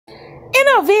E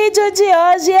no vídeo de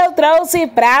hoje eu trouxe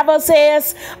pra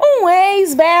vocês um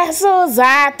ex versus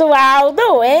atual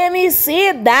do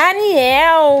MC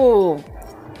Daniel.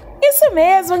 Isso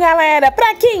mesmo, galera,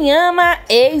 pra quem ama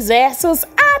ex versus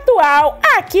atual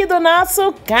aqui do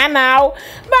nosso canal,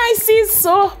 vai se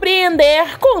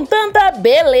surpreender com tanta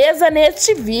beleza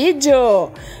neste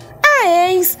vídeo. A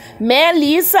ex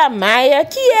Melissa Maia,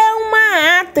 que é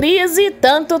uma atriz e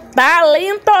tanto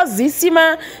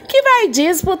talentosíssima, que vai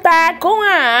disputar com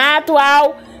a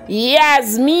atual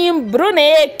Yasmin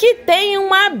Brunet, que tem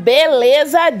uma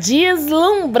beleza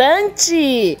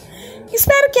deslumbrante.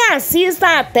 Espero que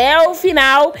assista até o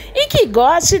final e que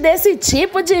goste desse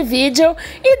tipo de vídeo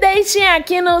e deixem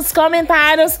aqui nos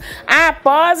comentários,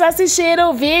 após assistir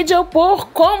o vídeo por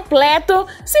completo,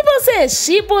 se você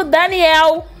shippa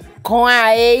Daniel com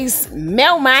a ex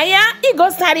Maia e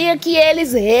gostaria que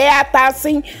eles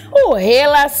reatassem o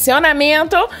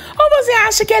relacionamento, ou você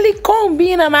acha que ele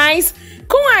combina mais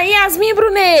com a Yasmin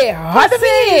Brunet? Roda a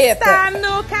vinheta! Está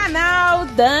no canal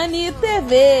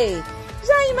DaniTV.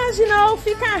 Já imaginou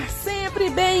ficar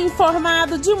sempre bem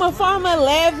informado de uma forma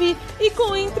leve e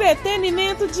com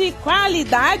entretenimento de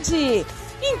qualidade?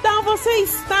 Então você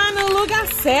está no lugar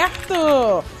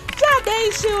certo. Já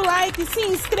deixe o like, se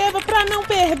inscreva para não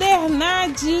perder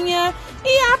nadinha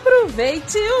e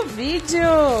aproveite o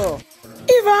vídeo.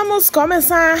 E vamos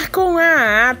começar com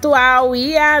a atual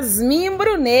Yasmin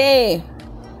Brunet.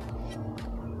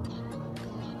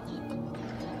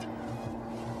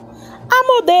 A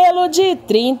modelo de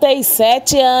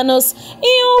 37 anos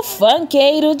e o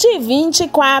funkeiro de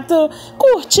 24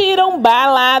 curtiram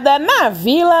balada na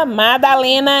Vila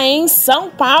Madalena, em São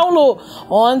Paulo,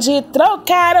 onde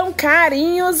trocaram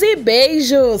carinhos e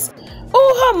beijos.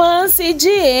 O romance de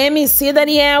MC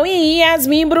Daniel e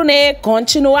Yasmin Brunet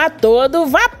continua a todo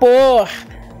vapor.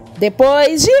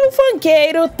 Depois de o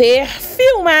funkeiro ter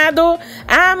filmado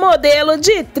a modelo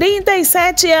de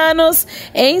 37 anos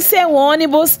em seu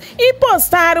ônibus e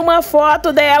postar uma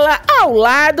foto dela ao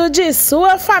lado de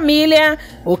sua família,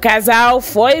 o casal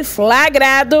foi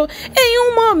flagrado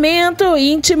em um momento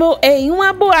íntimo em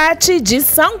uma boate de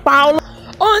São Paulo,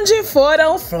 onde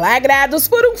foram flagrados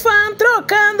por um fã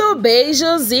trocando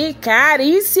beijos e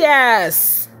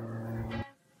carícias.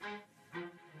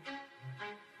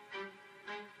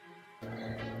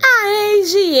 A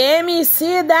ex de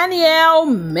MC Daniel,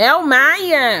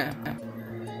 Maia.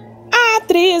 A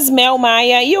atriz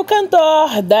Maia e o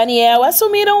cantor Daniel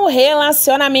assumiram o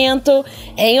relacionamento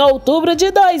em outubro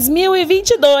de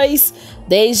 2022.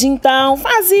 Desde então,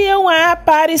 faziam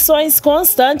aparições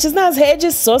constantes nas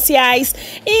redes sociais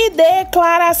e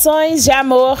declarações de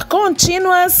amor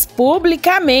contínuas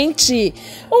publicamente.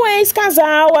 O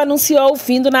ex-casal anunciou o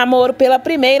fim do namoro pela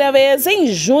primeira vez em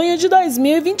junho de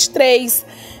 2023,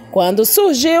 quando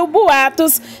surgiu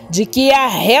boatos de que a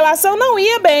relação não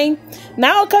ia bem.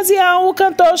 Na ocasião, o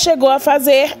cantor chegou a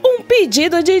fazer um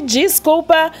pedido de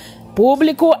desculpa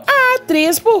público à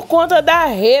atriz por conta da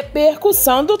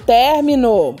repercussão do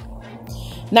término.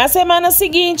 Nas semanas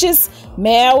seguintes,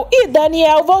 Mel e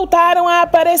Daniel voltaram a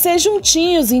aparecer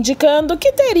juntinhos, indicando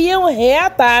que teriam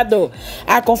reatado.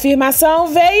 A confirmação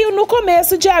veio no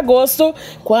começo de agosto,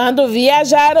 quando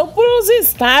viajaram para os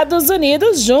Estados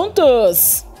Unidos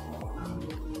juntos.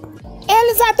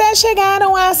 Eles até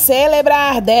chegaram a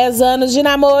celebrar 10 anos de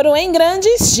namoro em grande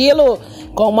estilo,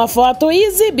 com uma foto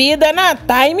exibida na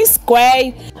Times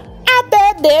Square,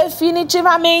 até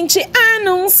definitivamente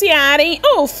anunciarem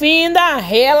o fim da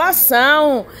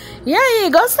relação. E aí,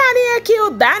 gostaria que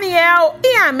o Daniel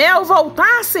e a Mel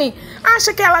voltassem?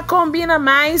 Acha que ela combina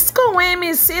mais com o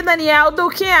MC Daniel do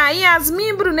que a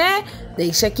Yasmin Brunet?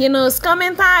 Deixa aqui nos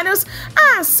comentários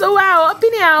a sua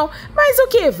opinião, mas o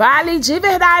que vale de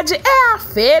verdade é a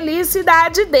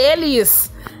felicidade deles.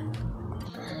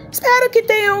 Espero que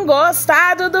tenham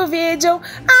gostado do vídeo.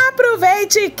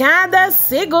 Aproveite cada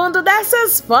segundo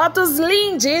dessas fotos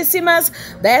lindíssimas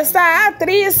desta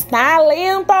atriz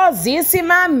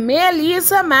talentosíssima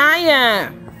Melissa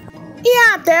Maia.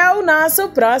 E até o nosso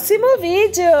próximo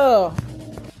vídeo.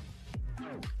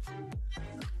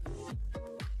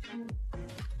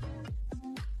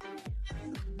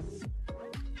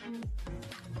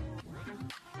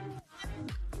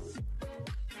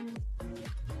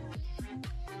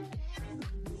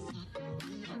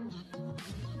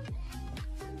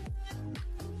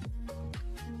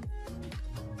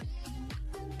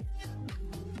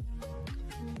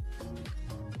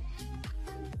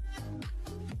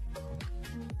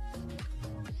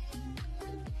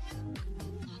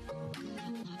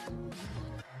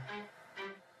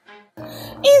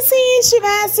 E se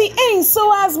estivesse em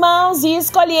suas mãos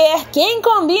escolher quem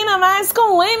combina mais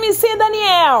com o MC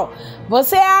Daniel,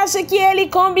 você acha que ele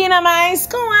combina mais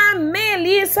com a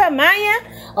Melissa Maia?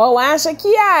 Ou acha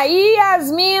que a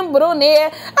Yasmin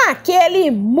Brunet, aquele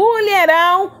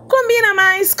mulherão, combina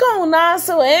mais com o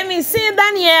nosso MC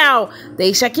Daniel?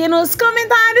 Deixa aqui nos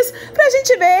comentários pra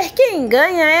gente ver quem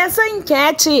ganha essa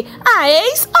enquete, a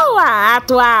ex ou a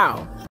atual.